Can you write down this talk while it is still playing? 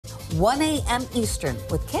1 a.m. Eastern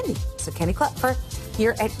with Kendi. So Kendi Klepfer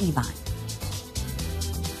here at Evine.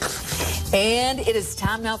 And it is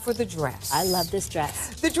time now for the dress. I love this dress.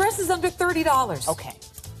 The dress is under $30. Okay.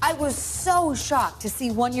 I was so shocked to see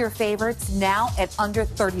one of your favorites now at under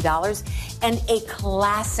 $30 and a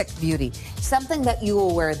classic beauty. Something that you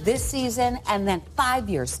will wear this season and then 5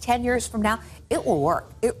 years, 10 years from now, it will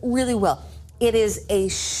work. It really will. It is a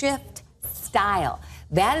shift style.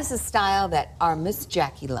 That is a style that our Miss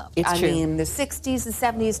Jackie loved. It's true. I mean, the 60s, the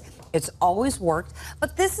 70s, it's always worked.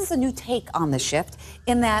 But this is a new take on the shift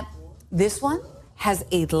in that this one has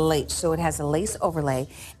a lace, so it has a lace overlay,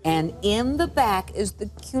 and in the back is the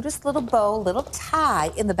cutest little bow, little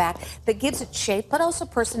tie in the back that gives it shape, but also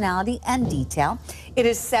personality and detail. It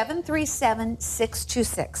is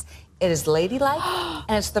 737-626. It is ladylike,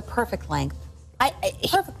 and it's the perfect length.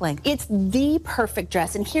 Perfect length. It's the perfect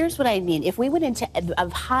dress, and here's what I mean. If we went into a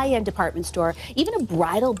high-end department store, even a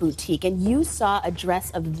bridal boutique, and you saw a dress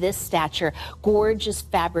of this stature, gorgeous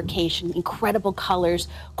fabrication, incredible colors,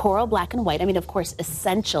 coral, black, and white, I mean, of course,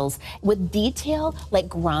 essentials, with detail like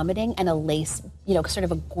grommeting and a lace, you know, sort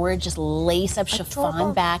of a gorgeous lace-up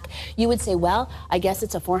chiffon back, you would say, well, I guess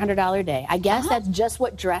it's a $400 day. I guess that's just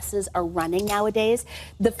what dresses are running nowadays.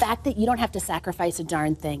 The fact that you don't have to sacrifice a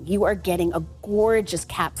darn thing. You are getting a gorgeous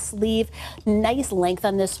cap sleeve, nice length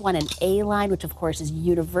on this one, an A-line, which of course is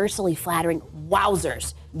universally flattering.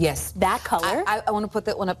 Wowzers. Yes. That color. I want to put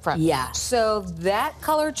that one up front. Yeah. So that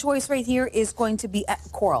color choice right here is going to be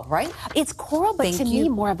coral, right? It's coral, but to me,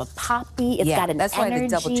 more of a poppy. It's got an that's energy. Why I had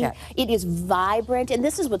to double check. It is vibrant, and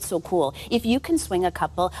this is what's so cool. If you can swing a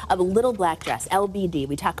couple of a little black dress, LBD,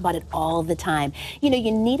 we talk about it all the time. You know,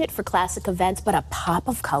 you need it for classic events, but a pop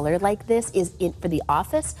of color like this is in for the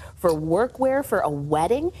office, for workwear, for a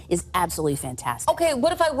wedding is absolutely fantastic. Okay,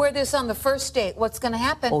 what if I wear this on the first date? What's going to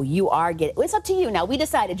happen? Oh, you are getting. It's up to you now. We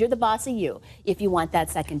decided you're the boss of you. If you want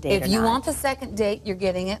that second date, if you want the second date, you're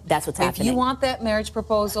getting it. That's what's happening. If you want that marriage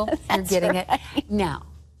proposal, you're getting it. Now,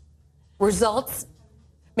 results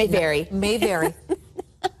may vary. May vary.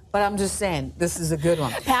 But I'm just saying, this is a good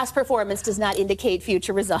one. Past performance does not indicate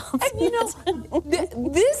future results. And you know,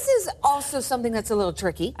 this is also something that's a little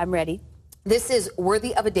tricky. I'm ready. This is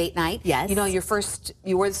worthy of a date night. Yes. You know, you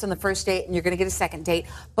wear this on the first date and you're going to get a second date.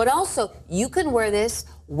 But also, you can wear this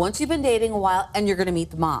once you've been dating a while and you're going to meet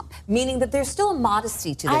the mom. Meaning that there's still a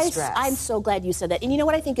modesty to this dress. I'm so glad you said that. And you know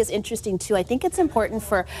what I think is interesting, too? I think it's important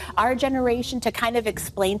for our generation to kind of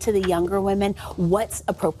explain to the younger women what's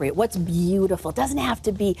appropriate, what's beautiful. It doesn't have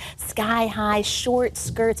to be sky-high, short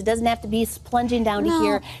skirts. It doesn't have to be plunging down to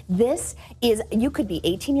here. This is, you could be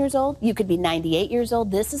 18 years old. You could be 98 years old.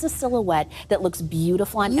 This is a silhouette that looks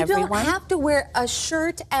beautiful on everyone. You don't have to wear a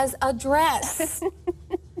shirt as a dress.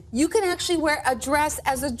 You can actually wear a dress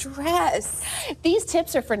as a dress. These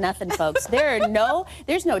tips are for nothing, folks. There's no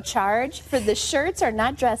charge for the shirts are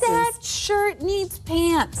not dresses. That shirt needs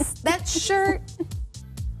pants. That shirt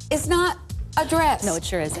is not a dress. No, it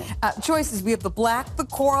sure isn't. Choices, we have the black, the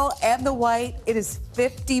coral, and the white. It is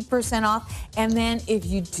 50% off. And then if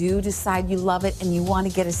you do decide you love it and you want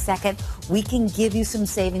to get a second, we can give you some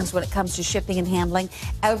savings when it comes to shipping and handling.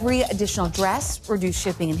 Every additional dress, reduced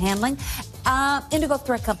shipping and handling. Indigo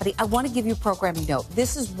Thread Company, I want to give you a programming note.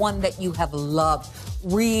 This is one that you have loved.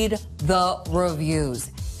 Read the reviews.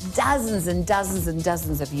 Dozens and dozens and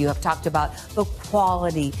dozens of you have talked about the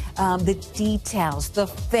quality, the details, the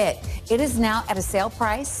fit. It is now at a sale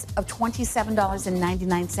price of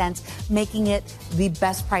 $27.99, making it the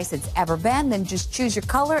best price it's ever been. Then just choose your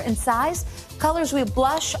color and size. Colors, we have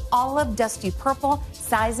blush, olive, dusty purple,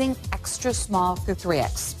 sizing extra small through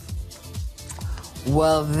 3X.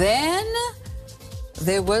 Well, then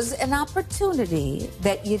there was an opportunity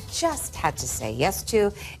that you just had to say yes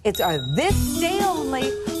to. It's our this day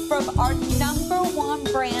only from our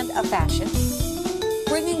 #1 brand of fashion,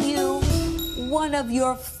 bringing you one of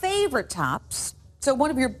your favorite tops. So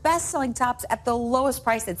one of your best-selling tops at the lowest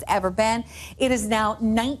price it's ever been. It is now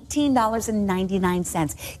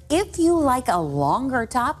 $19.99. If you like a longer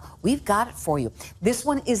top, we've got it for you. This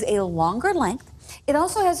one is a longer length. It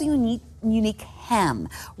also has a unique hem.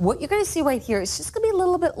 What you're going to see right here is just going to be a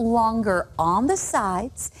little bit longer on the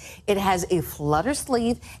sides. It has a flutter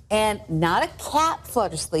sleeve, and not a cap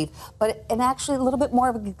flutter sleeve, but actually a little bit more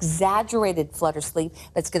of an exaggerated flutter sleeve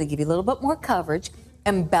that's going to give you a little bit more coverage.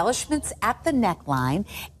 Embellishments at the neckline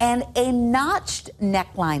and a notched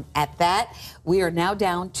neckline at that. We are now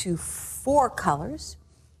down to 4 colors.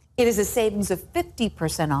 It is a savings of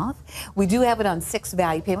 50% off. We do have it on 6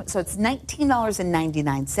 value payments, so it's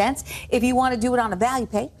 $19.99. If you want to do it on a value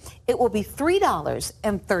pay, it will be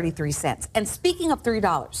 $3.33. And speaking of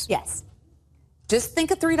 $3, yes, Just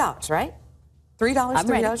think of $3, right? $3, I'm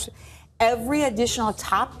ready. $3. Every additional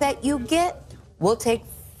top that you get, we'll take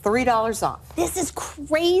 $3 off. This is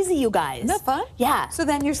crazy, you guys. Isn't that fun? Yeah. So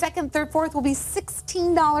then your second, third, fourth will be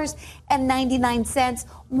 $16.99.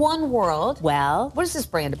 One World. Well, What is this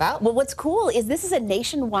brand about? well, what's cool is this is a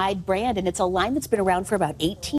nationwide brand, and it's a line that's been around for about 18